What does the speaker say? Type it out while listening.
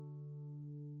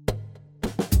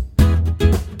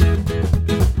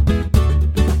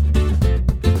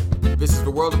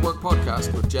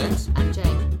podcast with James and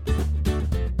Jane.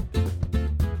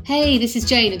 Hey, this is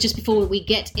Jane, and just before we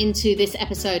get into this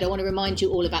episode, I want to remind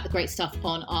you all about the great stuff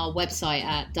on our website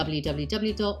at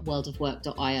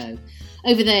www.worldofwork.io.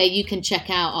 Over there, you can check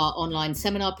out our online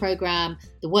seminar program,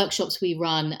 the workshops we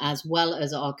run, as well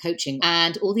as our coaching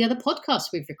and all the other podcasts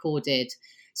we've recorded.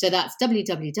 So that's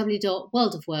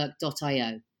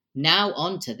www.worldofwork.io. Now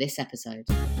on to this episode.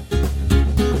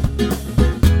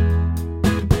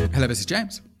 Hello, this is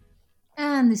James.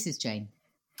 And this is Jane.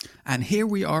 And here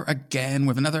we are again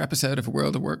with another episode of a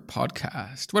World of Work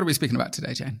podcast. What are we speaking about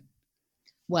today, Jane?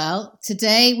 Well,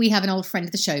 today we have an old friend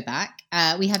of the show back.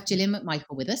 We have Gillian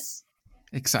McMichael with us.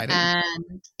 Exciting.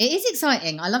 And it is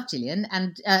exciting. I love Gillian.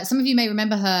 And some of you may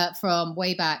remember her from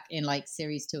way back in like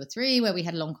series 2 or 3, where we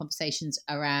had long conversations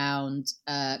around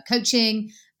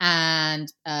coaching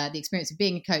and the experience of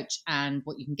being a coach and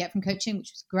what you can get from coaching,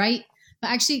 which was great. But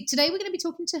actually, today we're going to be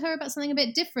talking to her about something a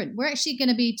bit different. We're actually going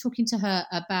to be talking to her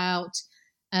about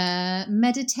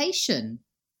meditation.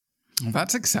 Well,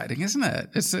 that's exciting, isn't it?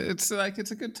 It's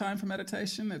a good time for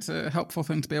meditation. It's a helpful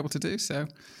thing to be able to do. So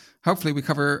hopefully we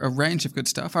cover a range of good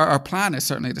stuff. Our plan is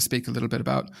certainly to speak a little bit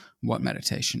about what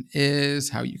meditation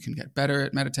is, how you can get better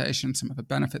at meditation, some of the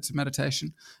benefits of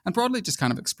meditation, and broadly just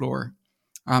kind of explore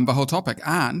the whole topic.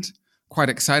 And quite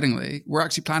excitingly, we're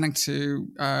actually planning to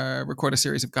record a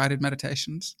series of guided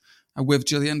meditations with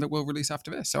Gillian that we'll release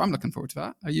after this. So I'm looking forward to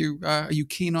that. Are you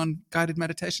keen on guided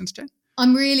meditations, Jane?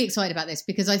 I'm really excited about this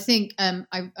because I think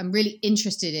I'm really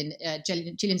interested in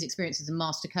Gillian's experience as a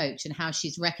master coach and how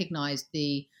she's recognized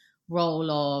the role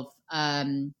of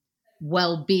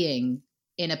well-being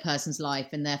in a person's life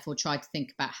and therefore tried to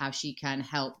think about how she can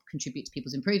help contribute to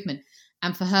people's improvement.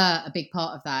 And for her, a big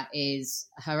part of that is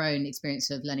her own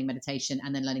experience of learning meditation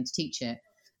and then learning to teach it.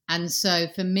 And so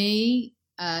for me,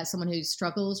 someone who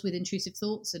struggles with intrusive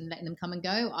thoughts and letting them come and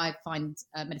go, I find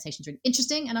meditations really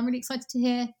interesting, and I'm really excited to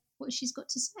hear what she's got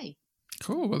to say.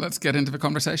 Cool. Well, let's get into the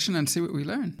conversation and see what we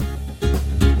learn.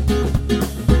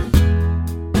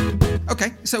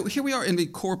 Okay, so here we are in the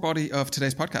core body of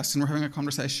today's podcast, and we're having a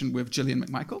conversation with Gillian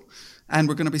McMichael, and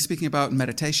we're going to be speaking about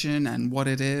meditation and what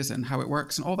it is and how it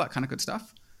works and all that kind of good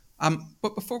stuff.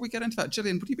 But before we get into that,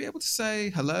 Gillian, would you be able to say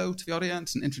hello to the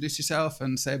audience and introduce yourself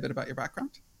and say a bit about your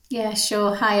background? Yeah,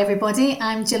 sure. Hi, everybody.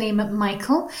 I'm Gillian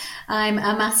McMichael. I'm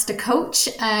a master coach.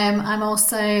 I'm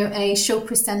also a show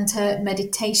presenter,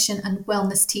 meditation and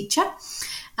wellness teacher.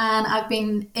 And I've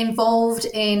been involved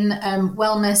in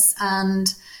wellness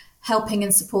and helping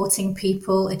and supporting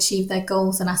people achieve their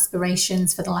goals and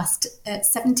aspirations for the last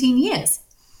 17 years.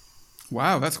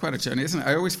 Wow, that's quite a journey, isn't it?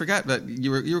 I always forget that you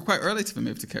were quite early to the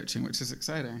move to coaching, which is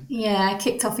exciting. Yeah, I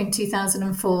kicked off in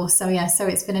 2004. So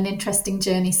it's been an interesting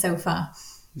journey so far.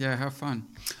 Yeah, how fun.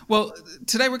 Well,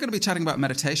 today we're going to be chatting about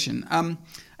meditation. And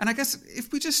I guess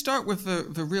if we just start with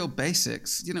the real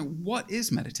basics, what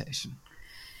is meditation?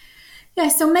 Yeah,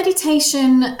 so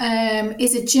meditation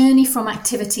is a journey from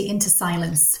activity into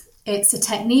silence. It's a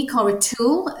technique or a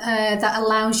tool that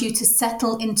allows you to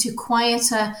settle into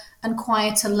quieter and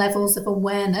quieter levels of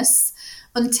awareness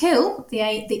until the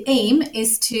aim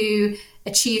is to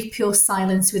achieve pure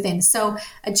silence within. So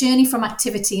a journey from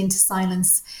activity into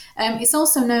silence. It's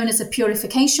also known as a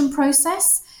purification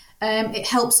process. It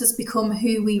helps us become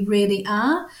who we really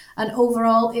are. And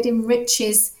overall, it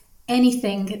enriches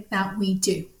anything that we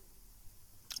do.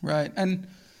 Right. And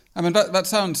I mean, that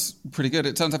sounds pretty good.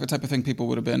 It sounds like the type of thing people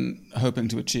would have been hoping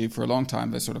to achieve for a long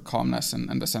time, this sort of calmness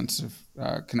and the sense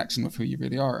of connection with who you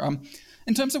really are.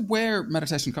 In terms of where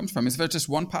meditation comes from, is there just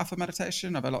one path of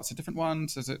meditation? Are there lots of different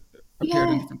ones? Has it appeared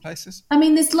in different places? I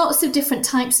mean, there's lots of different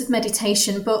types of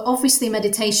meditation, but obviously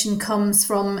meditation comes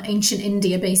from ancient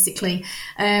India, basically.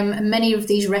 Many of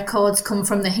these records come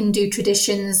from the Hindu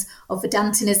traditions of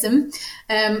Vedantism.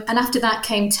 And after that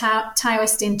came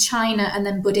Taoist in China and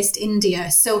then Buddhist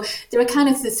India. So there are kind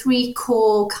of the three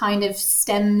core kind of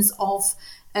stems of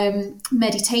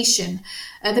meditation.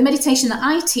 The meditation that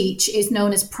I teach is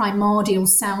known as primordial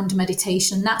sound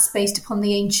meditation. That's based upon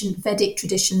the ancient Vedic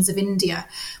traditions of India.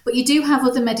 But you do have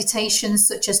other meditations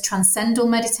such as transcendental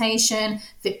meditation,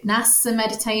 Vipassana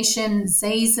meditation,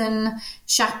 Zazen,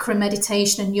 chakra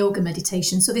meditation, and yoga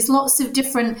meditation. So there's lots of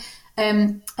different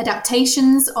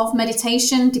adaptations of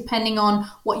meditation depending on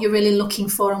what you're really looking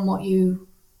for and what you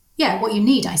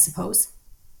need, I suppose.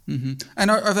 Mm-hmm.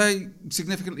 And are they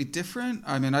significantly different?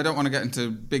 I mean, I don't want to get into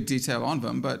big detail on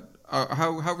them, but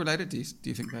how related do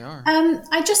you think they are?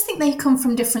 I just think they come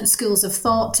from different schools of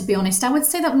thought, to be honest. I would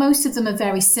say that most of them are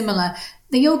very similar.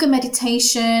 the yoga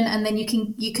meditation, and then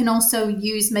you can also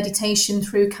use meditation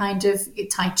through kind of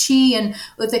Tai Chi and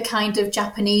other kind of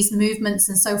Japanese movements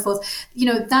and so forth.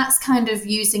 That's kind of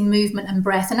using movement and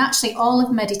breath. And actually all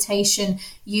of meditation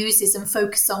uses and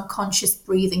focuses on conscious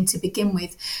breathing to begin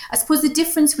with. I suppose the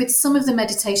difference with some of the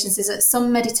meditations is that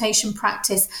some meditation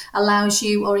practice allows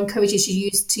you or encourages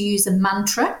you to use a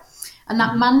mantra. And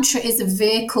that mantra is a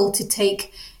vehicle to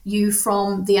take you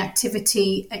from the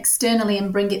activity externally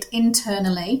and bring it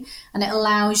internally, and it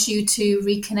allows you to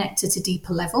reconnect at a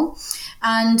deeper level.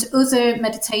 And other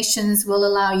meditations will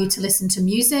allow you to listen to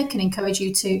music and encourage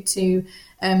you to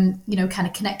kind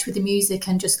of connect with the music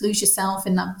and just lose yourself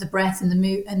in the breath and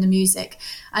the music.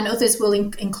 And others will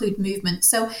include movement.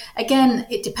 So again,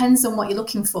 it depends on what you're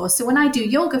looking for. So when I do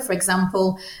yoga, for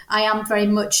example, I am very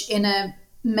much in a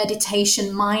meditation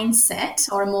mindset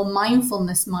or a more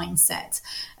mindfulness mindset.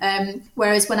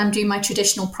 Whereas when I'm doing my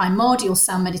traditional primordial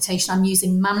sound meditation, I'm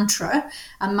using a mantra.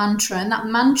 And that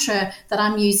mantra that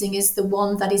I'm using is the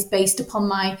one that is based upon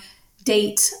my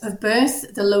date of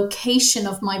birth, the location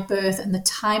of my birth, and the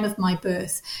time of my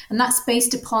birth. And that's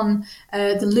based upon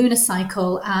the lunar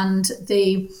cycle and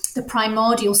the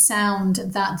primordial sound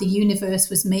that the universe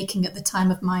was making at the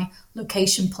time of my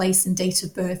location, place, and date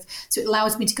of birth. So it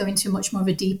allows me to go into much more of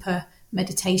a deeper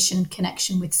meditation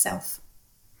connection with self.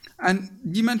 And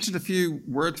you mentioned a few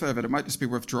words there that it might just be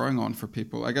worth drawing on for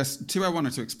people. I guess two I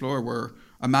wanted to explore were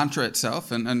a mantra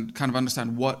itself and kind of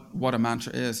understand what a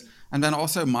mantra is, and then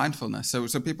also mindfulness. So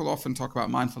people often talk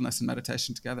about mindfulness and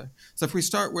meditation together. So if we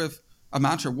start with a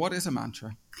mantra, what is a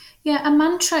mantra? Yeah, a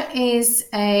mantra is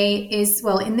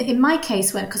in my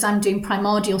case, because I'm doing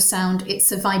primordial sound,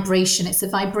 it's a vibration. It's a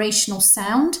vibrational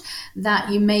sound that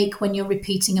you make when you're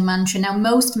repeating a mantra. Now,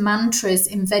 most mantras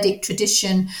in Vedic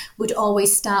tradition would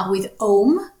always start with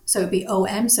Om. So it'd be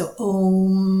OM, so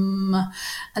Om.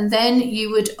 And then you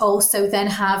would also then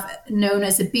have known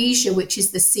as a bija, which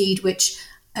is the seed, which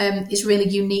is really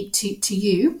unique to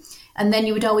you. And then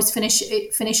you would always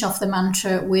finish off the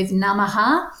mantra with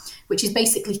Namaha, which is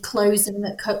basically closing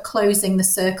the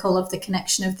circle of the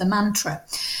connection of the mantra.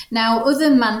 Now, other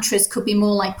mantras could be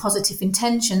more like positive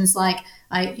intentions, like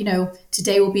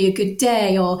today will be a good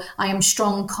day, or I am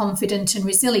strong, confident, and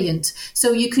resilient.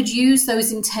 So you could use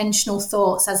those intentional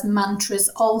thoughts as mantras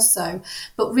also.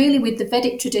 But really, with the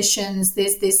Vedic traditions,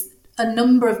 there's a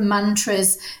number of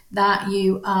mantras that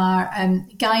you are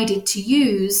guided to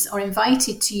use or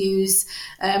invited to use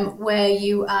where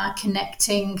you are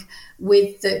connecting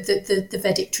with the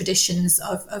Vedic traditions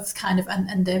of kind of,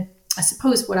 and the, I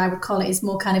suppose what I would call it is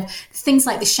more kind of things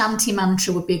like the Shanti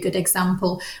mantra would be a good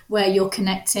example, where you're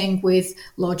connecting with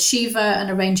Lord Shiva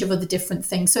and a range of other different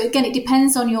things. So again, it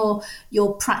depends on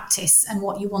your practice and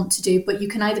what you want to do, but you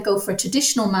can either go for a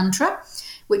traditional mantra,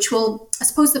 which will, I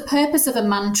suppose the purpose of a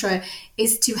mantra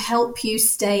is to help you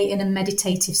stay in a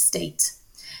meditative state.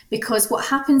 Because what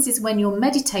happens is when you're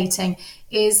meditating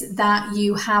is that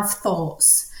you have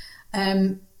thoughts.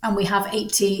 And we have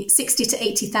 60 to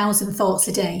 80,000 thoughts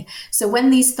a day. So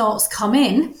when these thoughts come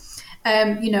in,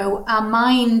 our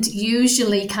mind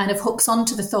usually kind of hooks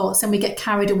onto the thoughts and we get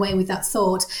carried away with that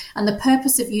thought. And the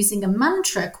purpose of using a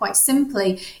mantra, quite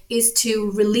simply, is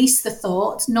to release the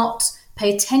thought, not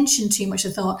pay attention too much to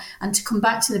the thought, and to come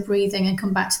back to the breathing and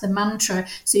come back to the mantra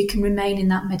so you can remain in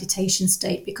that meditation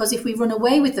state. Because if we run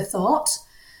away with the thought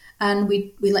and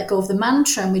we let go of the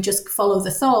mantra and we just follow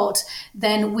the thought,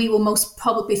 then we will most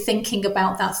probably be thinking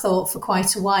about that thought for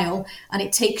quite a while, and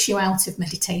it takes you out of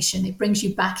meditation. It brings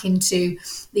you back into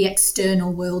the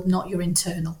external world, not your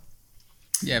internal.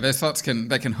 Yeah, those thoughts can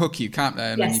hook you, can't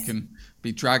they? And yes. Then you can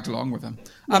be dragged along with them.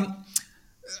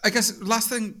 I guess last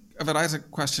thing that I had a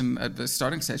question at the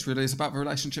starting stage really is about the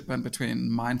relationship then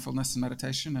between mindfulness and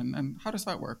meditation, and how does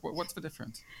that work? What's the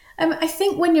difference? I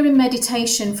think when you're in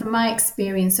meditation, from my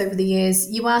experience over the years,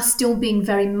 you are still being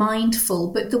very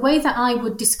mindful. But the way that I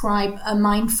would describe a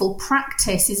mindful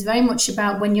practice is very much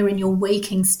about when you're in your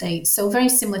waking state. So very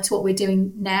similar to what we're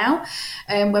doing now.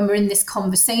 When we're in this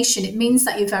conversation, it means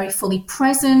that you're very fully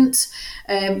present.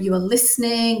 You are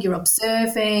listening, you're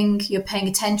observing, you're paying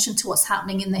attention to what's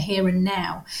happening in the here and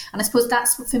now. And I suppose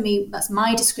that's, for me, that's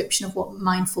my description of what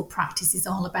mindful practice is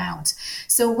all about.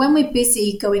 So when we're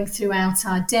busy going throughout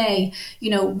our day,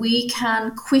 we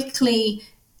can quickly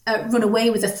run away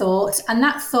with a thought, and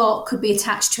that thought could be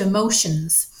attached to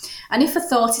emotions. And if a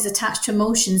thought is attached to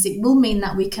emotions, it will mean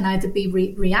that we can either be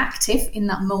reactive in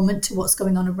that moment to what's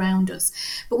going on around us.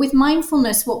 But with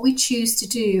mindfulness, what we choose to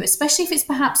do, especially if it's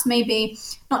perhaps maybe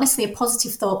not necessarily a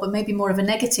positive thought, but maybe more of a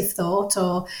negative thought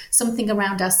or something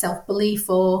around our self-belief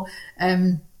or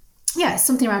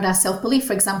something around our self-belief,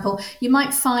 for example, you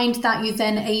might find that you're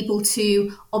then able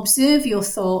to observe your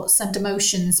thoughts and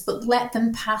emotions, but let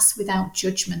them pass without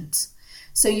judgment.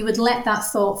 So you would let that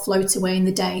thought float away in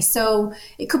the day. So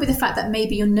it could be the fact that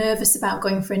maybe you're nervous about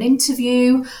going for an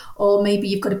interview, or maybe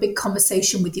you've got a big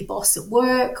conversation with your boss at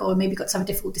work, or maybe you've got to have a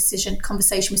difficult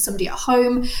conversation with somebody at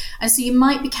home. And so you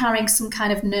might be carrying some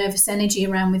kind of nervous energy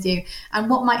around with you. And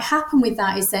what might happen with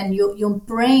that is then your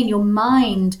brain, your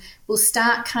mind will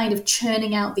start kind of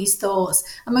churning out these thoughts.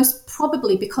 And most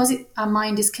probably because our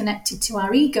mind is connected to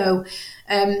our ego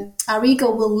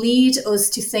will lead us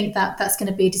to think that that's going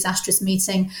to be a disastrous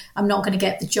meeting. I'm not going to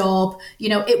get the job.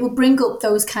 It will bring up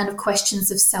those kind of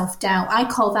questions of self-doubt. I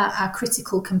call that our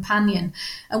critical companion.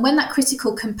 And when that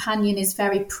critical companion is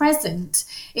very present,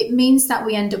 it means that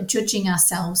we end up judging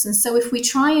ourselves. And so if we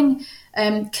try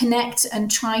and connect and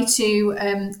try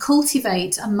to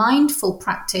cultivate a mindful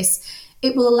practice,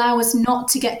 it will allow us not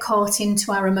to get caught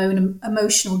into our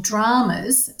emotional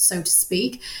dramas, so to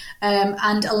speak,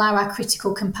 and allow our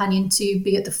critical companion to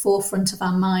be at the forefront of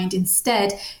our mind.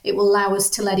 Instead, it will allow us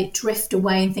to let it drift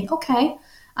away and think, okay,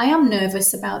 I am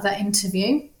nervous about that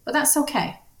interview, but that's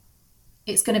okay.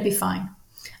 It's going to be fine.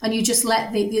 And you just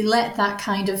let that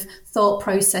kind of thought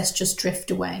process just drift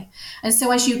away. And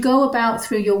so as you go about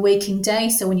through your waking day,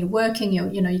 so when you're working, you're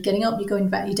getting up, you're going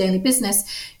about your daily business,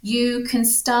 you can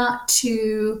start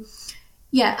to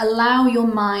allow your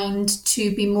mind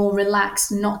to be more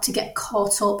relaxed, not to get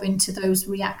caught up into those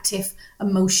reactive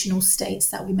emotional states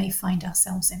that we may find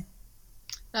ourselves in.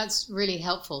 That's really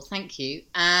helpful. Thank you.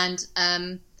 And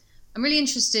I'm really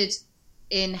interested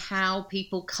in how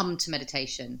people come to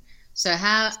meditation. So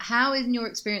how in your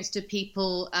experience do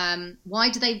people, why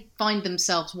do they find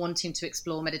themselves wanting to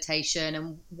explore meditation,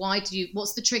 and what's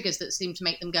the triggers that seem to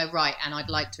make them go, right, and I'd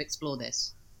like to explore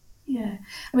this? Yeah.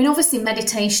 I mean, obviously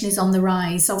meditation is on the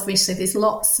rise. Obviously there's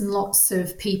lots and lots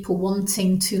of people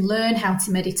wanting to learn how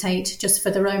to meditate just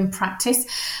for their own practice.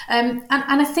 And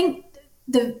I think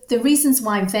the reasons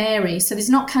why vary. So there's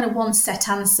not kind of one set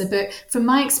answer, but from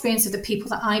my experience of the people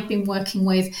that I've been working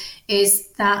with is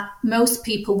that most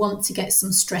people want to get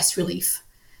some stress relief.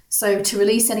 So to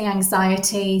release any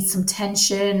anxiety, some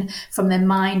tension from their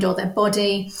mind or their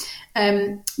body.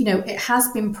 It has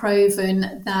been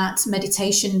proven that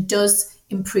meditation does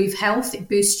improve health. It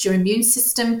boosts your immune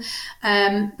system,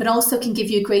 but also can give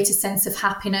you a greater sense of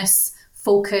happiness,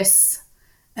 focus,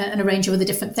 and a range of other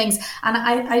different things. And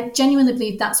I genuinely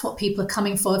believe that's what people are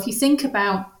coming for. If you think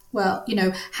about,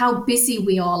 how busy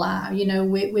we all are,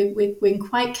 we're in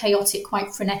quite chaotic,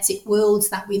 quite frenetic worlds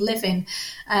that we live in.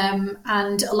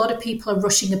 And a lot of people are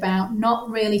rushing about, not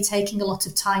really taking a lot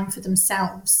of time for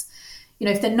themselves.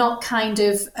 If they're not kind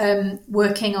of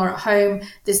working or at home,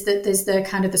 there's the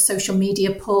kind of the social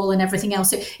media pull and everything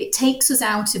else. It takes us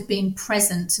out of being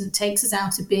present and takes us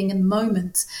out of being in the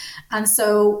moment. And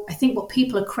so I think what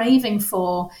people are craving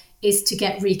for is to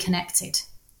get reconnected,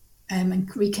 and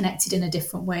reconnected in a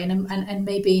different way and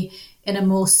maybe in a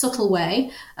more subtle way,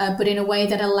 but in a way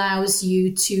that allows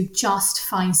you to just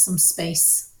find some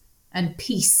space and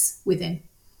peace within.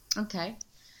 Okay.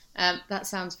 That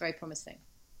sounds very promising.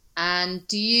 And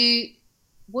do you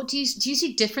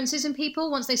see differences in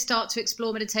people once they start to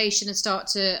explore meditation and start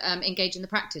to engage in the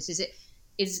practice?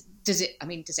 Does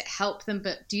it help them?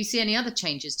 But do you see any other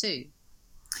changes too?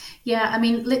 Yeah, I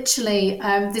mean, literally,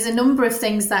 there's a number of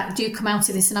things that do come out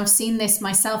of this, and I've seen this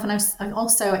myself, and I've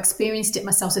also experienced it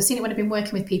myself. So I've seen it when I've been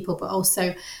working with people, but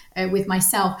also with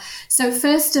myself. So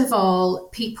first of all,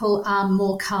 people are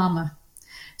more calmer.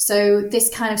 So this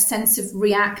kind of sense of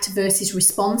react versus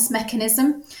response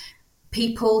mechanism,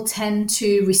 people tend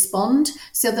to respond.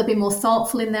 So they'll be more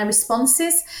thoughtful in their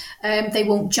responses. They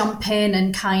won't jump in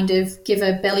and kind of give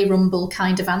a belly rumble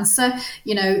kind of answer.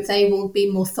 They will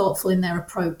be more thoughtful in their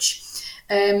approach.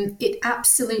 It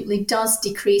absolutely does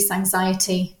decrease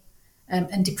anxiety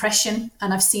and depression.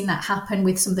 And I've seen that happen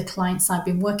with some of the clients I've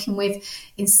been working with.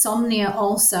 Insomnia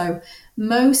also.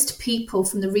 Most people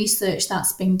from the research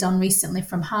that's been done recently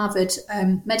from Harvard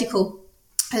Medical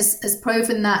has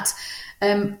proven that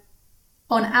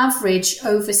on average,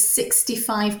 over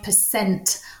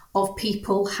 65% of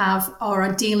people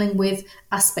are dealing with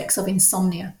aspects of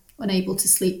insomnia, unable to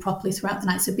sleep properly throughout the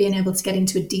night. So being able to get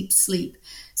into a deep sleep.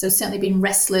 So certainly being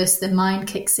restless, their mind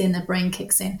kicks in, their brain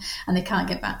kicks in, and they can't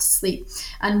get back to sleep.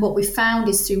 And what we found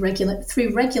is through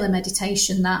regular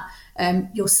meditation that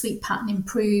your sleep pattern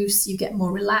improves, you get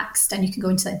more relaxed, and you can go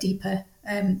into that deeper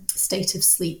state of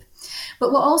sleep.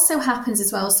 But what also happens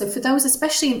as well, so for those,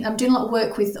 especially I'm doing a lot of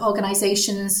work with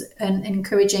organizations and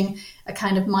encouraging a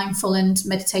kind of mindful and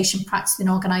meditation practice in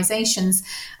organizations.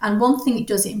 And one thing it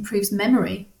does, it improves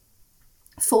memory.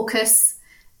 focus,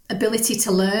 ability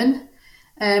to learn.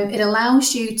 It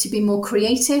allows you to be more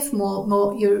creative,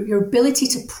 more your ability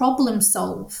to problem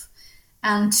solve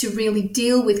and to really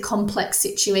deal with complex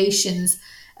situations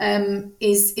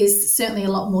is certainly a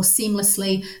lot more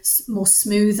seamlessly, more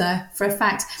smoother for a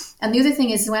fact. And the other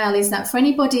thing as well is that for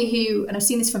anybody who, and I've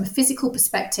seen this from a physical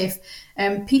perspective,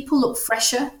 people look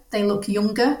fresher, they look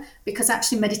younger, because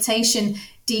actually meditation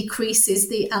decreases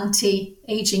the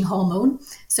anti-aging hormone.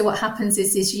 So what happens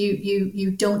is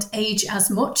you don't age as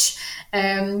much.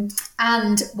 And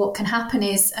what can happen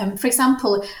is, for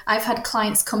example, I've had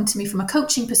clients come to me from a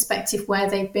coaching perspective where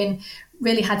they've been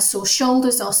really had sore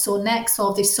shoulders or sore necks,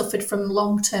 or they've suffered from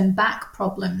long-term back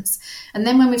problems. And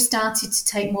then when we've started to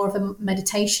take more of a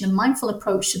meditation and mindful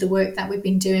approach to the work that we've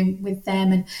been doing with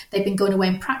them, and they've been going away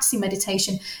and practicing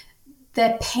meditation,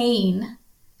 their pain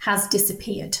has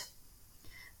disappeared.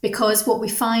 Because what we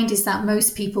find is that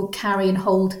most people carry and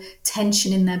hold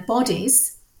tension in their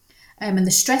bodies, and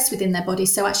the stress within their body.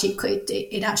 So actually,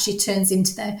 it actually turns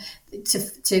into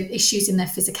to issues in their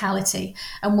physicality.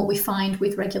 And what we find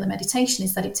with regular meditation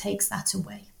is that it takes that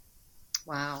away.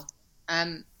 Wow.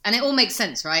 And it all makes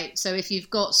sense, right? So if you've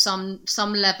got some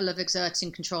level of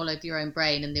exerting control over your own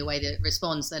brain and the way that it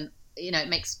responds, then, it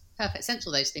makes perfect sense.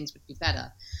 All those things would be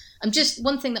better. Just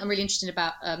one thing that I'm really interested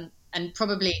about, and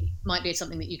probably might be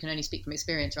something that you can only speak from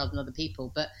experience rather than other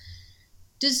people, but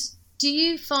do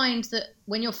you find that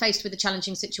when you're faced with a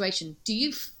challenging situation, do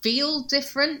you feel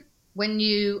different when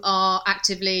you are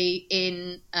actively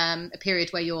in a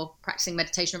period where you're practicing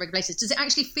meditation on a regular basis? Does it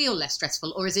actually feel less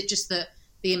stressful, or is it just that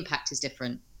the impact is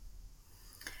different?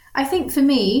 I think for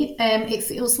me, it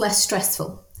feels less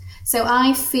stressful. So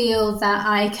I feel that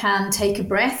I can take a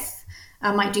breath.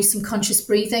 I might do some conscious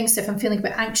breathing. So if I'm feeling a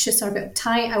bit anxious or a bit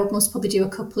tight, I would most probably do a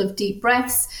couple of deep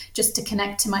breaths just to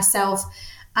connect to myself.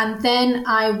 And then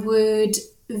I would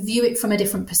view it from a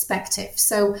different perspective.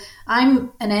 So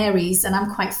I'm an Aries and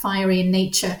I'm quite fiery in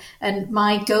nature. And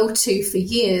my go-to for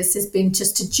years has been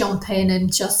just to jump in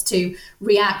and just to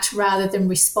react rather than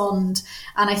respond.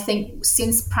 And I think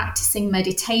since practicing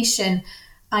meditation,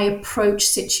 I approach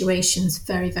situations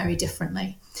very, very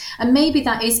differently. And maybe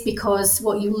that is because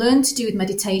what you learn to do with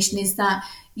meditation is that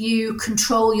you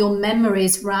control your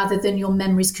memories rather than your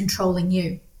memories controlling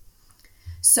you.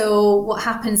 So what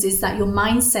happens is that your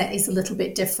mindset is a little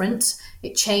bit different.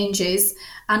 It changes.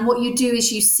 And what you do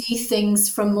is you see things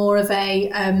from more of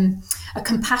a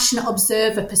compassionate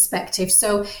observer perspective.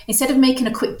 So instead of making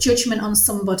a quick judgment on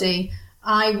somebody,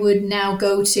 I would now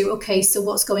go to, okay, so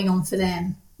what's going on for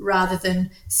them? Rather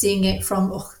than seeing it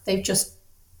from, they've just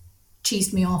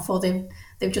cheesed me off, or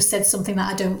they've just said something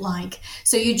that I don't like.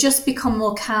 So you just become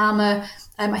more calmer.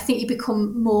 I think you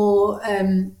become more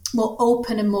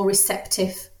open and more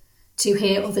receptive to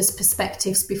hear others'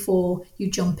 perspectives before you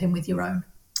jump in with your own.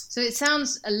 So it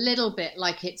sounds a little bit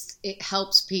like it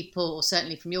helps people, or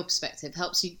certainly from your perspective,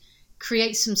 helps you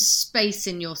create some space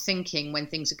in your thinking when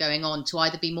things are going on to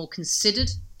either be more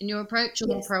considered in your approach or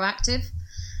more proactive,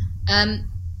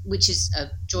 which is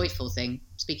a joyful thing.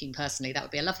 Speaking personally, that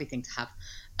would be a lovely thing to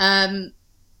have.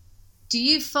 Do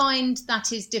you find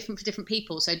that is different for different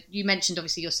people? So you mentioned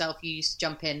obviously yourself, you used to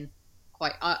jump in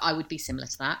quite, I would be similar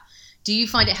to that. Do you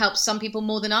find it helps some people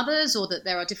more than others, or that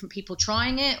there are different people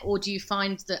trying it? Or do you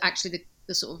find that actually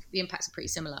the sort of the impacts are pretty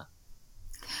similar?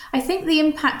 I think the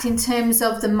impact in terms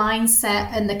of the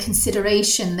mindset and the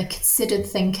consideration, the considered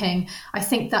thinking, I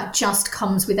think that just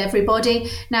comes with everybody.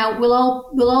 Now, we'll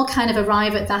all kind of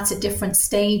arrive at that at different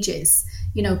stages,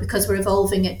 because we're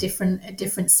evolving at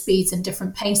different speeds and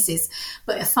different paces.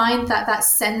 But I find that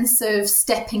sense of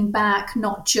stepping back,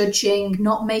 not judging,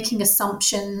 not making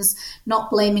assumptions, not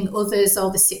blaming others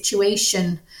or the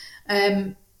situation,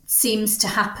 seems to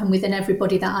happen within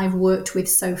everybody that I've worked with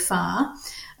so far.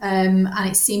 And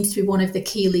it seems to be one of the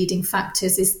key leading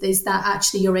factors is that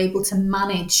actually you're able to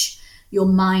manage your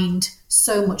mind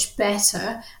so much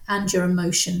better and your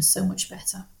emotions so much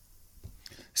better.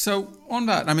 So on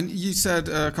that, you said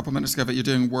a couple of minutes ago that you're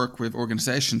doing work with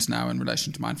organizations now in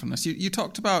relation to mindfulness. You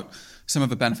talked about some of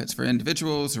the benefits for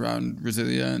individuals around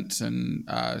resilience and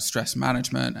stress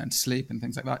management and sleep and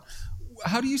things like that.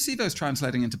 How do you see those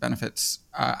translating into benefits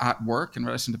at work in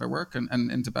relation to their work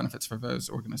and into benefits for those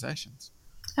organizations?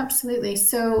 Absolutely.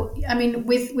 So,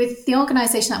 with the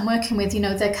organisation that I'm working with,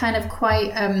 they're kind of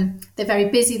quite, they're very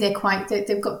busy. They've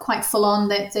got quite full on.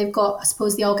 They've got, I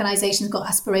suppose, the organisation's got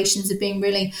aspirations of being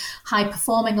really high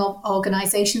performing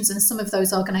organisations, and some of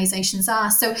those organisations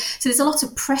are. So there's a lot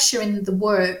of pressure in the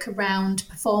work around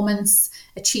performance,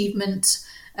 achievement,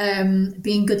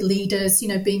 being good leaders,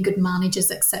 being good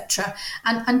managers, etc.,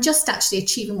 and just actually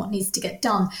achieving what needs to get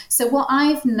done. So what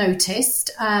I've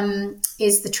noticed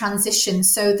is the transition.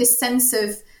 So this sense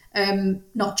of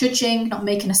not judging, not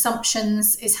making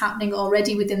assumptions is happening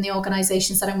already within the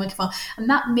organisations that I'm working for. And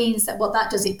that means that what that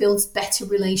does, it builds better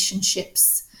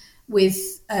relationships with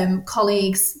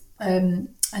colleagues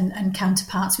and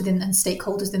counterparts within and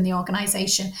stakeholders within the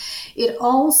organisation. It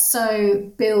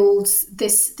also builds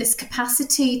this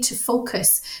capacity to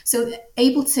focus, so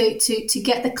able to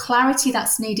get the clarity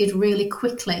that's needed really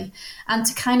quickly, and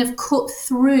to kind of cut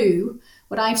through.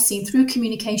 What I've seen through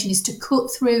communication is to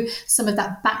cut through some of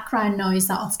that background noise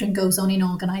that often goes on in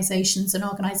organisations and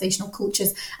organisational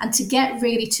cultures, and to get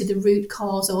really to the root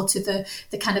cause, or to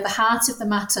the kind of the heart of the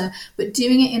matter, but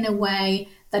doing it in a way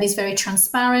that is very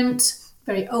transparent,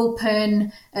 very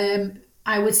open,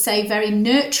 I would say very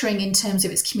nurturing in terms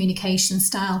of its communication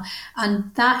style.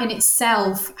 And that in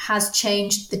itself has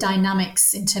changed the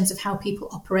dynamics in terms of how people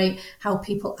operate, how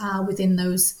people are within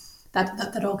that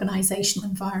organisational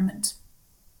environment.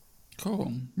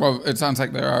 Cool. Well, it sounds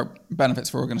like there are benefits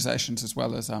for organisations as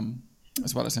well as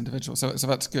individuals. So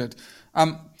that's good.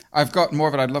 I've got more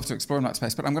of it I'd love to explore in that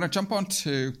space, but I'm going to jump on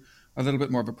to a little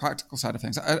bit more of a practical side of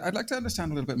things. I'd like to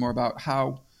understand a little bit more about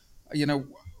how,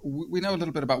 we know a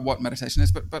little bit about what meditation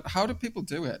is, but how do people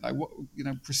do it? Like, what,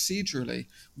 procedurally,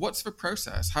 what's the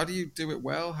process? How do you do it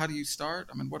well? How do you start?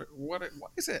 I mean, what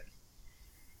is it?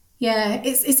 Yeah,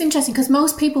 it's interesting because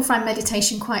most people find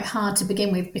meditation quite hard to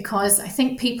begin with, because I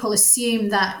think people assume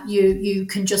that you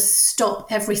can just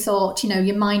stop every thought.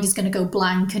 Your mind is going to go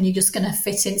blank and you're just going to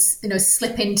fit in,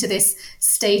 slip into this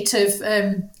state of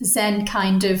Zen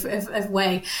kind of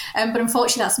way. But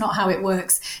unfortunately, that's not how it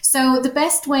works. So the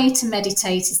best way to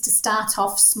meditate is to start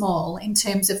off small in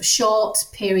terms of short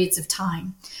periods of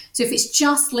time. So if it's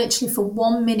just literally for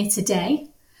 1 minute a day,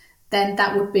 then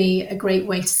that would be a great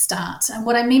way to start. And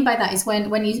what I mean by that is when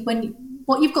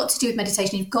what you've got to do with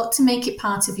meditation, you've got to make it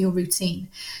part of your routine.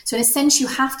 So in a sense, you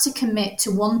have to commit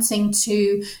to wanting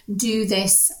to do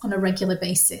this on a regular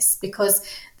basis, because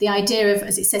the idea of,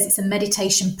 as it says, it's a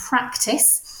meditation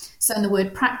practice. So in the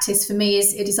word practice for me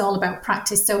it is all about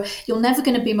practice. So you're never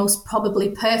going to be most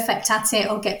probably perfect at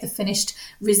it or get the finished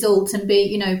result and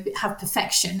have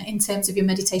perfection in terms of your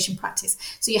meditation practice.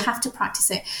 So you have to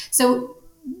practice it. So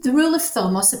the rule of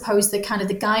thumb, I suppose, the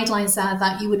guidelines are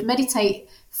that you would meditate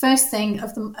first thing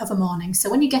of a morning.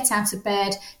 So when you get out of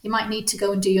bed, you might need to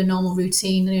go and do your normal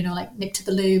routine, like nip to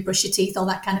the loo, brush your teeth, all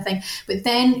that kind of thing. But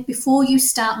then before you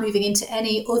start moving into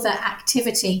any other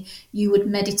activity, you would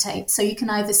meditate. So you can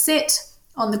either sit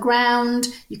on the ground,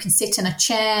 you can sit in a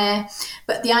chair,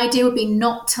 but the idea would be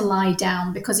not to lie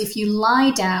down, because if you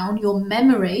lie down, your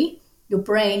memory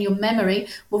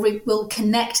will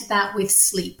connect that with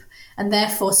sleep. And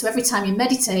therefore, so every time you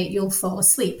meditate, you'll fall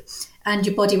asleep and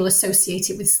your body will associate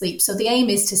it with sleep. So the aim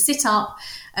is to sit up,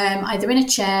 either in a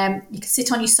chair, you can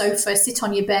sit on your sofa, sit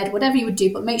on your bed, whatever you would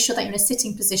do, but make sure that you're in a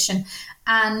sitting position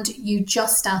and you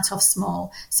just start off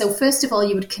small. So first of all,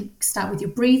 you would start with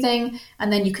your breathing,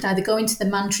 and then you could either go into the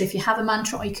mantra if you have a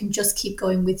mantra, or you can just keep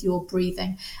going with your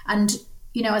breathing. And,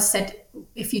 as I said,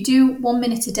 if you do 1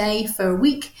 minute a day for a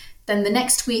week, then the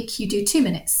next week you do 2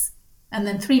 minutes. And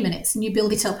then 3 minutes, and you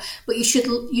build it up. But you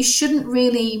shouldn't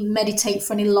really meditate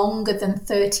for any longer than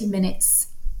 30 minutes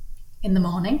in the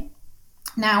morning.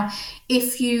 Now,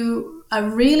 if you are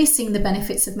really seeing the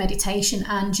benefits of meditation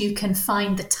and you can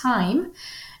find the time,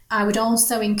 I would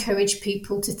also encourage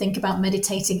people to think about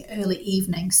meditating early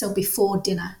evening, so before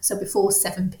dinner, so before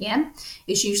 7 p.m.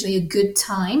 is usually a good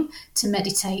time to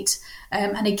meditate.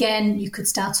 And again, you could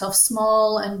start off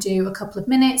small and do a couple of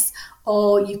minutes,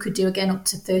 or you could do again up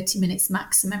to 30 minutes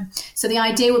maximum. So the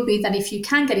idea would be that if you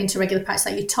can get into regular practice,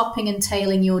 like you're topping and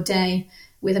tailing your day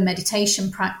with a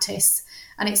meditation practice.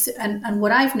 And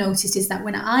what I've noticed is that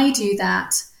when I do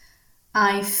that,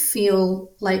 I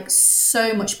feel like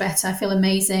so much better. I feel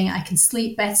amazing. I can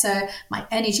sleep better. My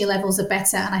energy levels are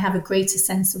better, and I have a greater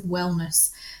sense of wellness.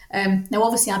 Now,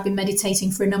 obviously, I've been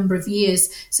meditating for a number of years,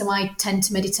 so I tend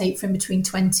to meditate from between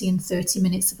 20 and 30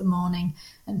 minutes of a morning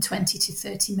and 20 to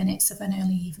 30 minutes of an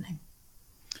early evening.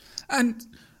 And,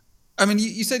 I mean,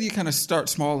 you said you kind of start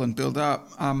small and build up.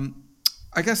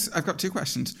 I guess I've got two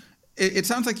questions. It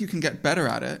sounds like you can get better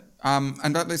at it.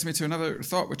 And that leads me to another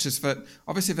thought, which is that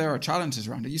obviously there are challenges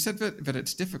around it. You said that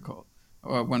it's difficult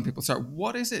when people start.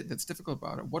 What is it that's difficult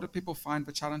about it? What do people find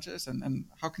the challenges, and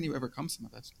how can you overcome some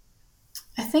of this?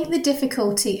 I think the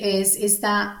difficulty is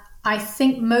that I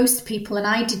think most people, and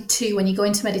I did too, when you go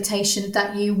into meditation,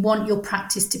 that you want your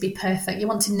practice to be perfect. You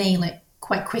want to nail it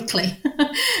quite quickly.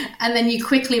 And then you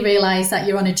quickly realize that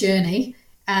you're on a journey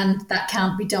And that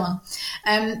can't be done.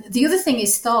 The other thing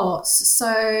is thoughts.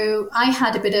 So I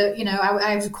had a bit of,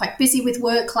 I was quite busy with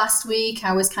work last week.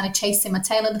 I was kind of chasing my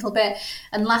tail a little bit.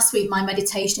 And last week, my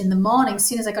meditation in the morning, as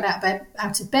soon as I got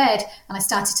out of bed and I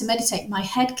started to meditate, my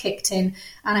head kicked in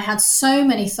and I had so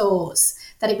many thoughts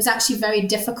that it was actually very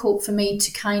difficult for me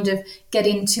to kind of get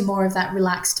into more of that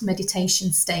relaxed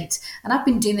meditation state. And I've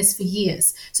been doing this for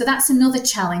years. So that's another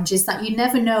challenge, is that you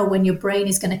never know when your brain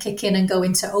is going to kick in and go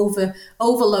into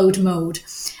overload mode.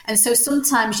 And so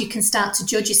sometimes you can start to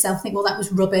judge yourself, think, well, that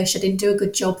was rubbish, I didn't do a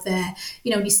good job there.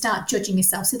 And you start judging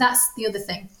yourself. So that's the other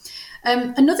thing.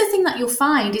 Another thing that you'll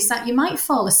find is that you might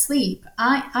fall asleep.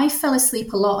 I fell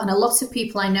asleep a lot, and a lot of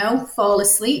people I know fall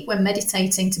asleep when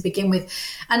meditating to begin with.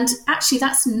 And actually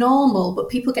that's normal, but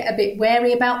people get a bit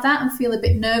wary about that and feel a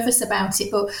bit nervous about it.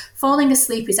 But falling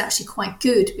asleep is actually quite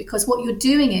good, because what you're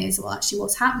doing is, well, actually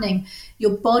what's happening,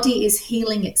 your body is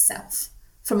healing itself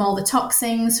from all the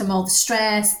toxins, from all the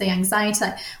stress, the anxiety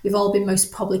that we've all been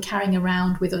most probably carrying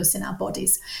around with us in our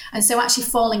bodies. And so actually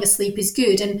falling asleep is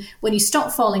good. And when you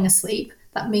stop falling asleep,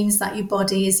 that means that your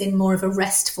body is in more of a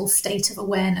restful state of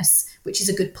awareness, which is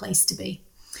a good place to be.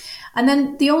 And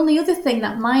then the only other thing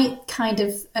that might kind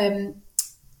of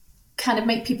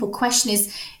make people question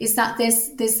is that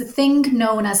there's a thing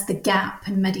known as the gap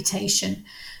in meditation.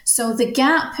 So the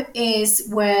gap is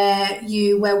where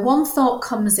one thought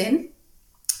comes in,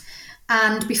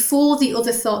 and before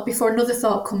another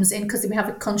thought comes in, because we have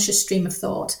a conscious stream of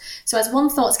thought. So as one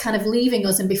thought's kind of leaving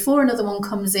us and before another one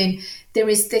comes in, there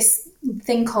is this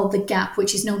thing called the gap,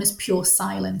 which is known as pure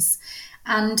silence.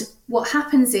 And what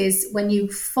happens is when you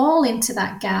fall into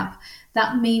that gap,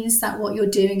 that means that what you're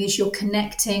doing is you're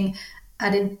connecting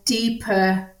at a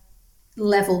deeper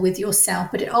level with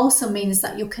yourself, but it also means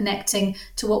that you're connecting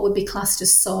to what would be classed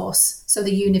as source, so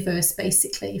the universe,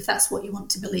 basically, if that's what you want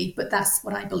to believe, but that's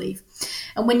what I believe.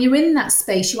 And when you're in that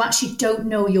space, you actually don't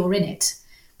know you're in it,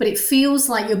 but it feels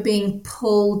like you're being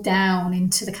pulled down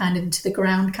into the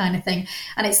ground kind of thing.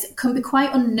 And it can be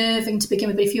quite unnerving to begin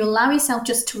with, but if you allow yourself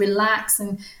just to relax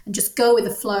and just go with the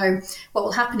flow, what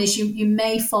will happen is you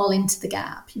may fall into the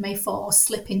gap. You may fall or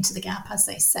slip into the gap, as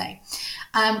they say.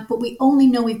 But we only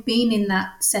know we've been in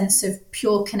that sense of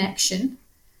pure connection.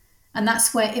 And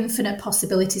that's where infinite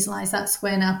possibilities lies. That's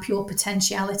when our pure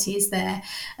potentiality is there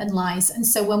and lies. And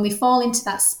so when we fall into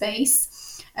that space,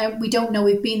 we don't know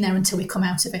we've been there until we come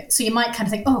out of it. So you might kind of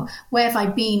think, oh, where have I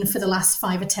been for the last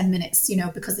 5 or 10 minutes,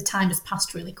 because the time has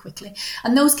passed really quickly.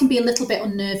 And those can be a little bit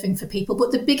unnerving for people.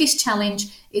 But the biggest challenge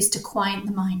is to quiet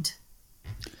the mind.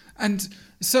 And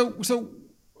so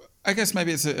I guess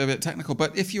maybe it's a bit technical,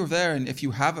 but if you're there and if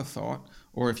you have a thought,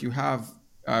 or if you have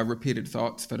repeated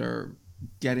thoughts that are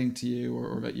getting to you,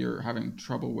 or that you're having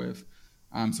trouble with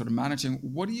sort of managing,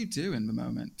 what do you do in the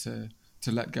moment to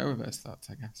let go of those thoughts,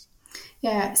 I guess?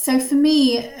 Yeah, so for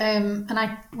me, when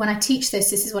I teach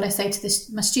this is what I say to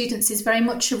my students, is very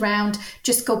much around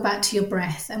just go back to your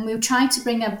breath. And we'll try to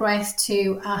bring our breath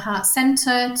to our heart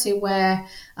center, to where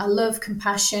our love,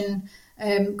 compassion,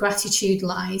 gratitude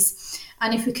lies.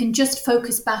 And if we can just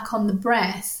focus back on the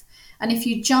breath, and if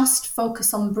you just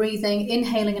focus on breathing,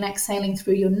 inhaling and exhaling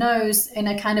through your nose in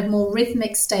a kind of more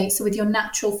rhythmic state, so with your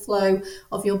natural flow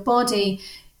of your body,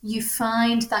 you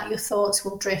find that your thoughts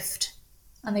will drift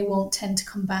and they won't tend to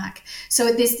come back.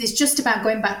 So this is just about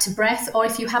going back to breath, or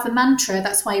if you have a mantra,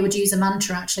 that's why you would use a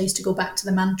mantra actually, is to go back to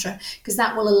the mantra, because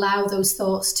that will allow those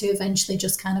thoughts to eventually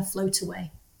just kind of float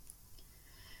away.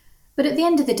 But at the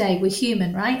end of the day, we're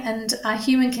human, right? And our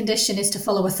human condition is to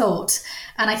follow a thought.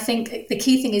 And I think the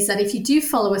key thing is that if you do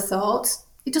follow a thought,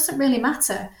 it doesn't really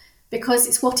matter, because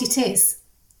it's what it is.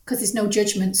 Because there's no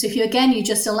judgment. So if you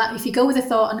just allow, if you go with a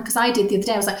thought, and because I did the other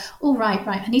day, I was like, oh, right,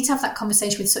 I need to have that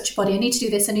conversation with such a body. I need to do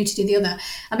this, I need to do the other.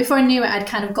 And before I knew it, I'd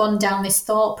kind of gone down this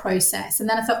thought process. And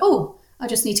then I thought, oh, I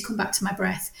just need to come back to my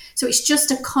breath. So it's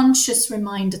just a conscious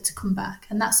reminder to come back.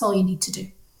 And that's all you need to do.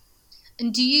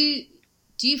 And do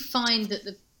you find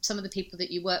that some of the people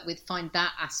that you work with find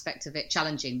that aspect of it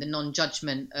challenging, the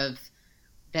non-judgment of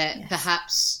that?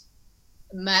 Yes.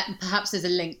 Perhaps there's a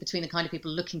link between the kind of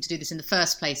people looking to do this in the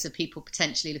first place, of people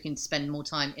potentially looking to spend more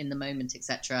time in the moment,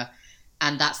 etc.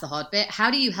 And that's the hard bit.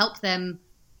 How do you help them?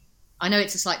 I know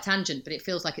it's a slight tangent, but it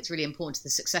feels like it's really important to the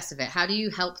success of it. How do you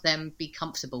help them be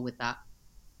comfortable with that?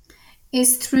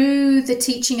 Is through the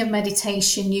teaching of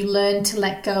meditation, you learn to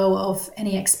let go of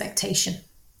any expectation.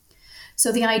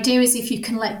 So the idea is, if you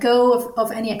can let go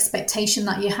of any expectation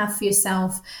that you have for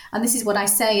yourself, and this is what I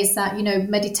say, is that,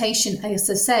 meditation, as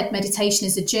I said, meditation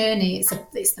is a journey. It's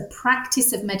the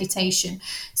practice of meditation.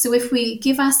 So if we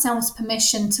give ourselves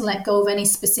permission to let go of any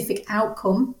specific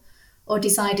outcome or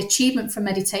desired achievement from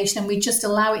meditation, and we just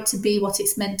allow it to be what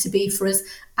it's meant to be for us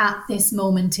at this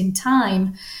moment in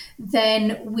time,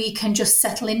 then we can just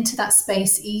settle into that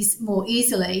space more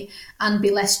easily and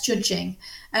be less judging.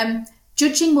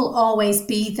 Judging will always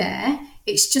be there.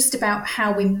 It's just about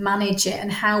how we manage it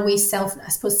and how we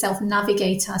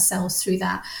self-navigate ourselves through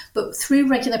that. But through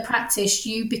regular practice,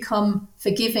 you become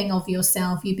forgiving of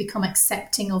yourself, you become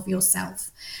accepting of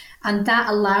yourself. And that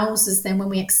allows us then, when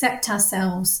we accept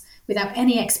ourselves without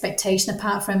any expectation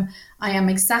apart from, I am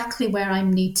exactly where I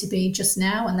need to be just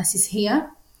now, and this is here,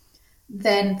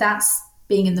 then that's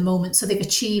being in the moment. So they've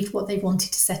achieved what they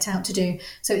wanted to set out to do.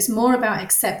 So it's more about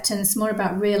acceptance, more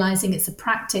about realizing it's a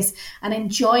practice and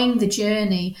enjoying the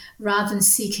journey rather than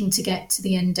seeking to get to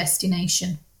the end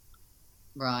destination.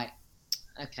 Right.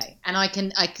 Okay. And I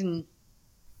can,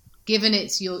 given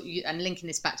it's and linking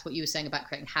this back to what you were saying about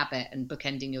creating habit and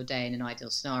bookending your day in an ideal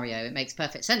scenario, it makes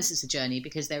perfect sense. It's a journey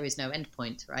because there is no end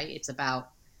point, right? It's about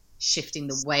shifting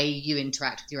the way you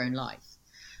interact with your own life.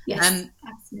 Yes,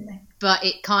 absolutely. But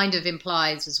it kind of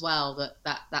implies as well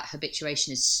that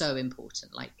habituation is so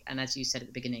important. Like, and as you said at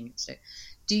the beginning, so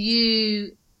do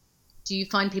you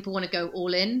find people want to go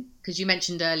all in? Because you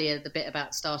mentioned earlier the bit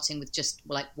about starting with just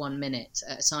like 1 minute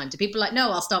at a time. Do people like, no,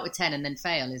 I'll start with 10 and then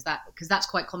fail? Is that because that's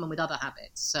quite common with other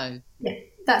habits? So yeah,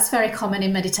 that's very common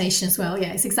in meditation as well.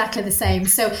 Yeah, it's exactly the same.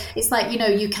 So it's like, you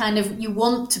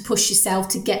want to push yourself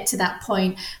to get to that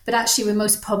point, but actually we're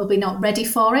most probably not ready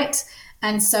for it.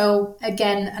 And so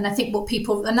again, and I think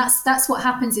that's what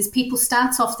happens is people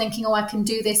start off thinking, oh, I can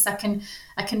do this. I can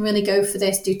really go for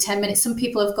this, do 10 minutes. Some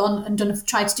people have gone and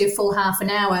tried to do a full half an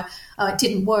hour. Oh, it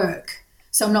didn't work.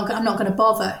 So I'm not going to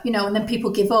bother, and then people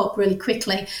give up really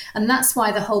quickly. And that's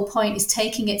why the whole point is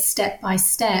taking it step by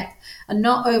step and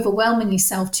not overwhelming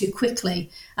yourself too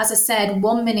quickly. As I said,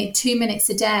 1 minute, 2 minutes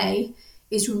a day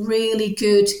is really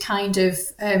good kind of,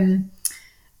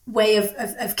 way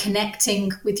of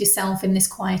connecting with yourself in this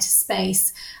quieter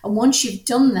space. And once you've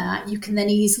done that, you can then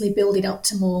easily build it up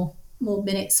to more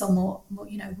minutes or more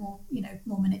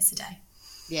minutes a day.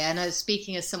 Yeah, no,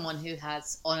 speaking as someone who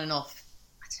has on and off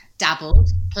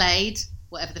dabbled, played,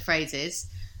 whatever the phrase is,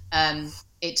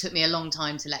 it took me a long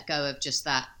time to let go of just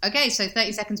that. Okay, so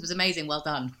 30 seconds was amazing, well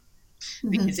done.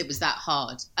 Because it was that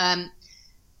hard.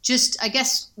 Just, I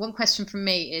guess, one question from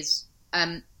me is,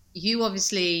 you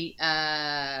obviously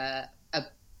have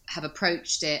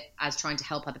approached it as trying to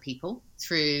help other people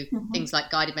through things like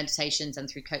guided meditations and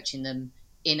through coaching them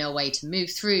in a way to move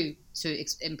through to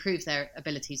improve their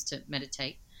abilities to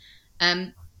meditate.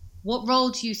 What role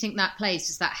do you think that plays?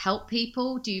 Does that help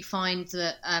people? Do you find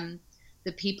that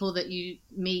the people that you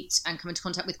meet and come into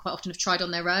contact with quite often have tried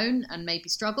on their own and maybe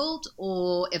struggled,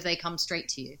 or have they come straight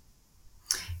to you?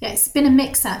 Yeah, it's been a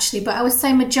mix actually, but I would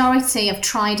say majority have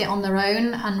tried it on their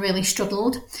own and really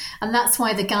struggled. And that's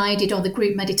why the guided or the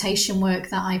group meditation work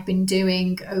that I've been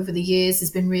doing over the years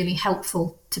has been really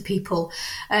helpful to people.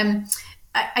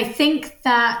 I think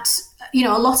that,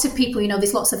 a lot of people,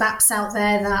 there's lots of apps out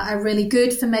there that are really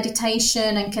good for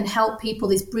meditation and can help people.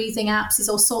 There's breathing apps, there's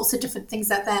all sorts of different things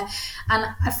out there. And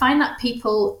I find that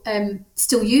people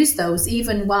still use those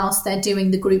even whilst they're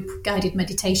doing the group guided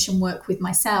meditation work with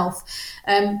myself.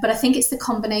 But I think it's the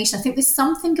combination. I think there's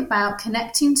something about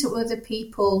connecting to other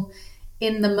people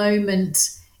in the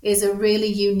moment is a really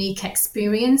unique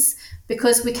experience,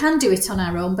 because we can do it on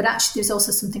our own, but actually there's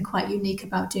also something quite unique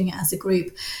about doing it as a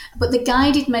group. But the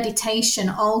guided meditation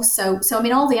also,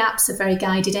 all the apps are very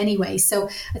guided anyway, so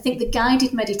I think the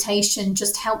guided meditation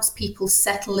just helps people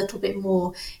settle a little bit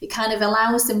more. It kind of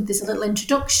allows them, there's a little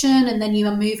introduction, and then you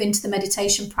move into the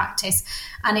meditation practice,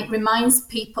 and it reminds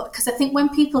people, because I think when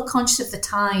people are conscious of the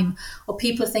time, or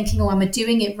people are thinking, oh, am I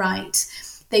doing it right?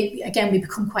 We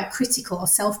become quite critical or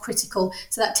self-critical,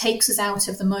 so that takes us out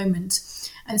of the moment.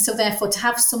 And so therefore to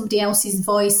have somebody else's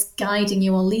voice guiding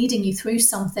you or leading you through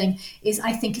something is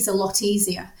a lot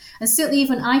easier. And certainly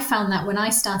even I found that when I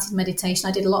started meditation,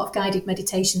 I did a lot of guided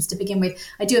meditations to begin with.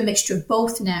 I do a mixture of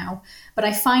both now, but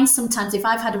I find sometimes if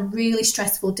I've had a really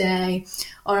stressful day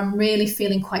or I'm really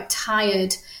feeling quite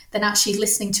tired, then actually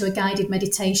listening to a guided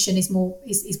meditation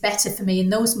is better for me in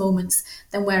those moments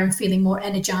than where I'm feeling more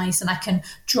energized and I can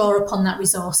draw upon that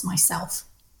resource myself.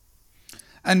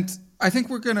 And I think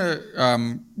we're going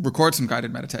to record some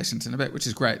guided meditations in a bit, which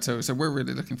is great. So we're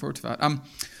really looking forward to that.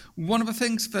 One of the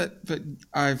things that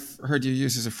I've heard you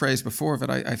use as a phrase before that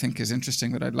I think is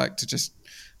interesting, that I'd like to just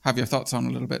have your thoughts on a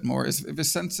little bit more, is the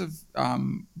sense of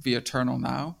the eternal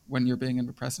now when you're being in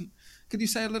the present. Could you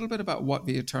say a little bit about what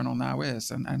the eternal now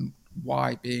is and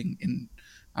why being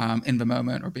in the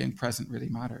moment or being present really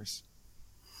matters?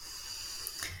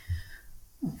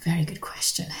 Very good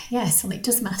question. Yes, well, it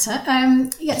does matter.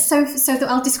 So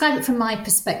I'll describe it from my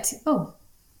perspective. Oh,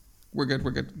 we're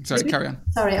good. Sorry, carry on.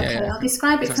 Sorry, okay. Yeah. I'll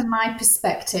describe it from my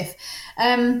perspective.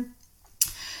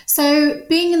 So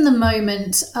being in the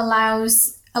moment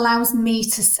allows me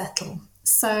to settle.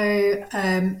 So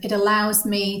it allows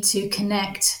me to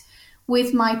connect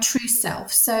with my true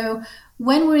self. So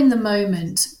when we're in the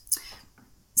moment,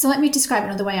 so let me describe it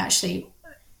another way. Actually,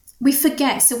 we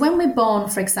forget. So when we're born,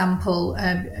 for example,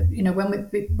 when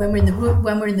we're in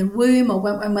the womb, or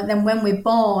when we're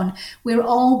born, we're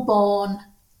all born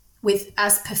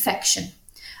as perfection.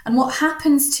 And what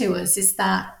happens to us is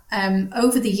that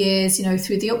over the years,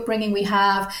 through the upbringing we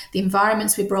have, the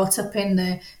environments we're brought up in,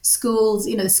 the schools,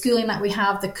 the schooling that we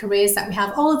have, the careers that we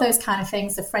have, all of those kind of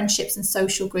things, the friendships and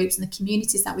social groups and the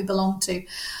communities that we belong to,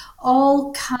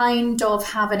 all kind of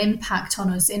have an impact on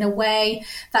us in a way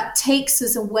that takes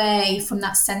us away from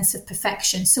that sense of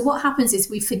perfection. So what happens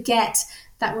is we forget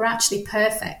that we're actually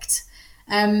perfect.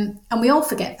 And we all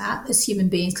forget that as human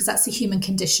beings, because that's the human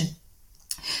condition.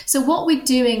 So what we're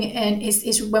doing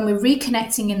is when we're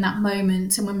reconnecting in that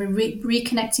moment, and when we're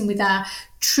reconnecting with our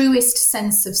truest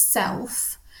sense of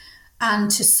self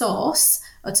and to source,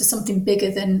 or to something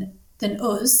bigger than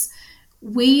us,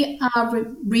 we are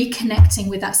reconnecting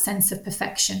with that sense of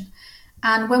perfection.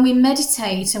 And when we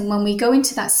meditate, and when we go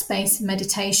into that space of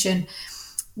meditation,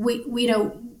 we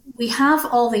have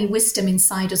all the wisdom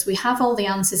inside us. We have all the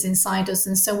answers inside us.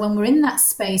 And so when we're in that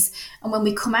space, and when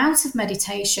we come out of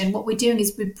meditation, what we're doing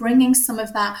is we're bringing some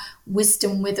of that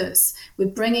wisdom with us. We're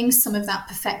bringing some of that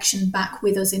perfection back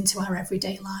with us into our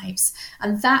everyday lives.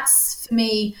 And that's, for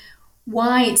me,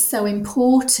 why it's so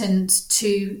important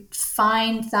to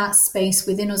find that space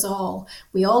within us all.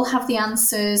 We all have the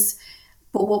answers,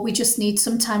 but what we just need,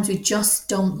 sometimes we just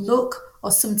don't look,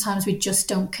 or sometimes we just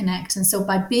don't connect. And so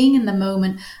by being in the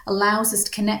moment allows us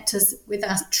to connect us with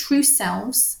our true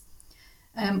selves,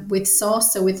 with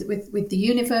source, so with the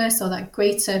universe, or that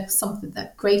greater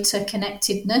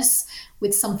connectedness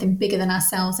with something bigger than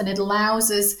ourselves. And it allows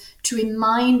us to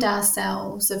remind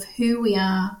ourselves of who we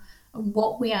are and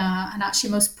what we are, and actually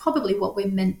most probably what we're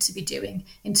meant to be doing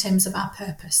in terms of our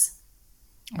purpose.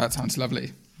 That sounds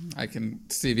lovely. I can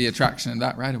see the attraction in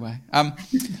that right away.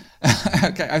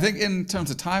 Okay, I think in terms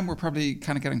of time, we're probably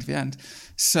kind of getting to the end.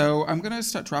 So I'm going to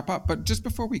start to wrap up. But just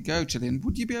before we go, Gillian,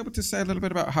 would you be able to say a little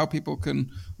bit about how people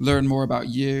can learn more about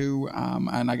you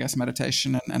and I guess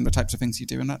meditation and the types of things you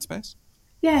do in that space?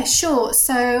 Yeah, sure.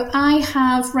 So I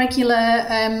have regular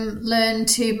Learn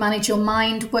to Manage Your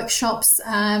Mind workshops,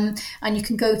 and you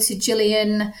can go to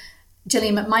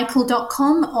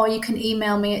GillianMcMichael.com, or you can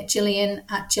email me at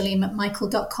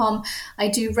Gillian@GillianMcMichael.com. I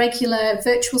do regular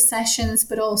virtual sessions,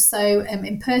 but also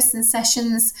in-person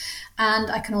sessions, and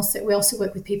we also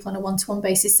work with people on a one-to-one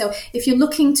basis. So if you're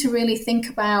looking to really think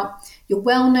about your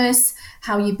wellness,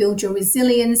 how you build your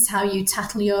resilience, how you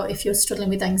tackle if you're struggling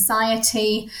with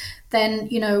anxiety, then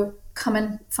come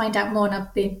and find out more, and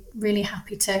I'd be really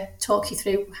happy to talk you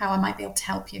through how I might be able to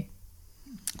help you.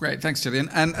 Great. Thanks, Gillian.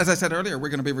 And as I said earlier, we're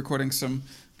going to be recording some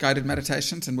guided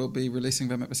meditations, and we'll be releasing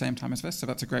them at the same time as this. So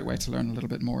that's a great way to learn a little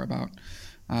bit more about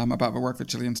the work that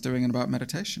Gillian's doing and about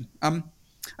meditation. I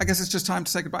guess it's just time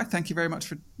to say goodbye. Thank you very much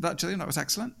for that, Gillian. That was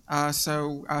excellent.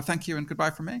 So thank you and goodbye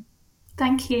from me.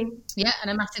 Thank you. Yeah,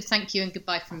 and a massive thank you and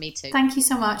goodbye from me too. Thank you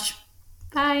so much.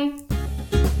 Bye.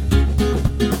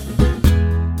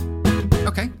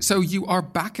 Okay, so you are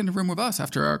back in the room with us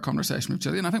after our conversation with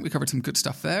Gillian. I think we covered some good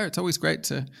stuff there. It's always great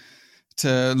to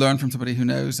learn from somebody who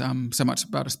knows so much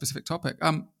about a specific topic.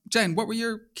 Jane, what were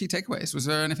your key takeaways? Was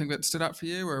there anything that stood out for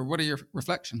you, or what are your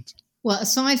reflections? Well,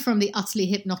 aside from the utterly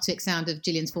hypnotic sound of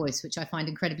Gillian's voice, which I find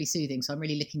incredibly soothing, so I'm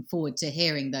really looking forward to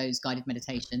hearing those guided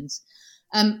meditations.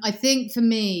 I think for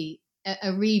me,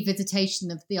 a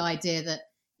revisitation of the idea that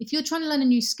if you're trying to learn a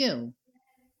new skill,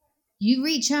 you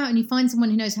reach out and you find someone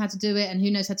who knows how to do it and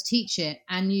who knows how to teach it,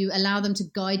 and you allow them to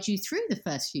guide you through the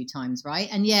first few times, right?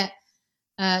 And yet,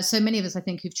 so many of us, I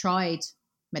think, who've tried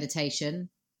meditation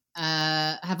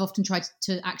have often tried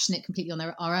to action it completely on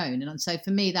our own. And so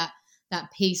for me, that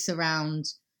piece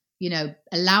around,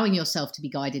 allowing yourself to be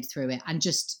guided through it and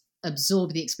just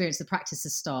absorb the experience, the practice to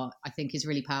start, I think is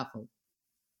really powerful.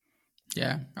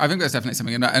 Yeah, I think there's definitely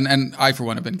something in that. And I, for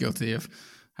one, have been guilty of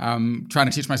trying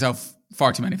to teach myself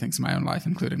far too many things in my own life,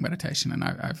 including meditation, and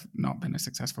I've not been as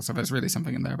successful. So there's really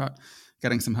something in there about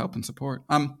getting some help and support.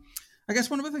 I guess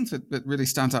one of the things that really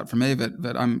stands out for me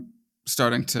that I'm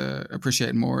starting to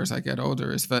appreciate more as I get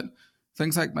older is that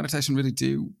things like meditation really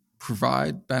do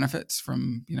provide benefits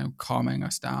from, calming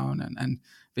us down and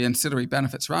the ancillary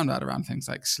benefits around that, around things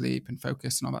like sleep and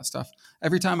focus and all that stuff.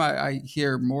 Every time I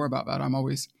hear more about that, I'm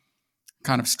always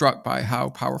kind of struck by how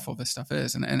powerful this stuff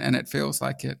is. And it feels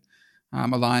like it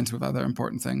aligns with other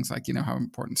important things, like, how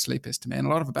important sleep is to me. And a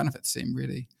lot of the benefits seem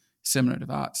really similar to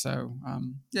that. So,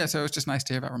 so it was just nice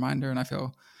to hear that reminder. And I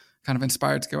feel kind of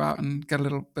inspired to go out and get a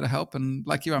little bit of help. And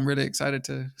like you, I'm really excited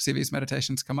to see these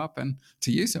meditations come up and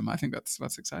to use them. I think that's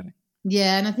exciting.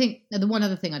 Yeah, and I think the one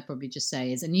other thing I'd probably just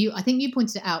say is, I think you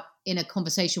pointed it out in a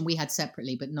conversation we had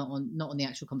separately, but not on the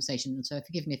actual conversation. So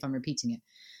forgive me if I'm repeating it.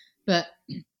 But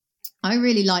I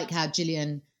really like how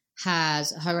Gillian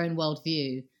has her own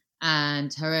worldview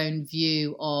and her own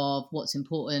view of what's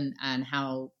important and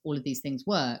how all of these things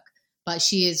work. But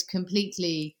she is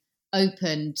completely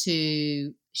open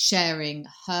to sharing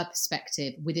her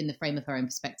perspective within the frame of her own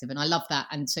perspective. And I love that.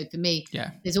 And so for me,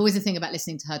 there's always a thing about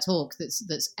listening to her talk that's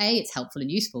it's helpful and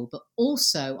useful, but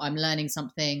also I'm learning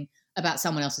something about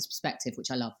someone else's perspective,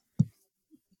 which I love.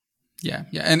 Yeah.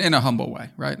 And in a humble way,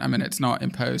 right? I mean, it's not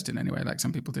imposed in any way like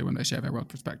some people do when they share their world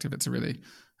perspective. It's a really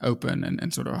open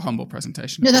and sort of a humble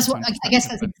presentation. No, that's what I guess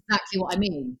that's exactly what I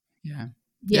mean. Yeah.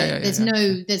 There's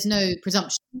no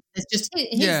presumption. There's just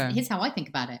here's how I think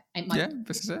about it.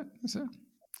 This is it.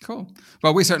 Cool.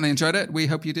 Well, we certainly enjoyed it. We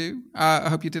hope you do. I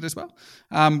hope you did as well.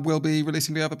 We'll be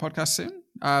releasing the other podcast soon,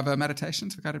 the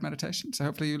meditations, the guided meditations. So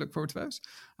hopefully you look forward to those.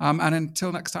 And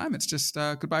until next time, it's just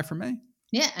goodbye from me.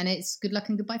 Yeah, and it's good luck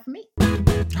and goodbye from me.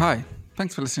 Hi.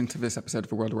 Thanks for listening to this episode of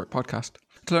the World of Work podcast.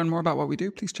 To learn more about what we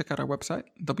do, please check out our website,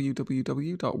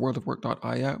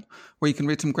 www.worldofwork.io, where you can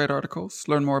read some great articles,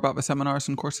 learn more about the seminars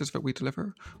and courses that we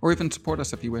deliver, or even support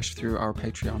us if you wish through our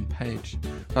Patreon page.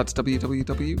 That's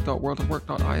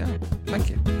www.worldofwork.io. Thank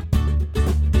you.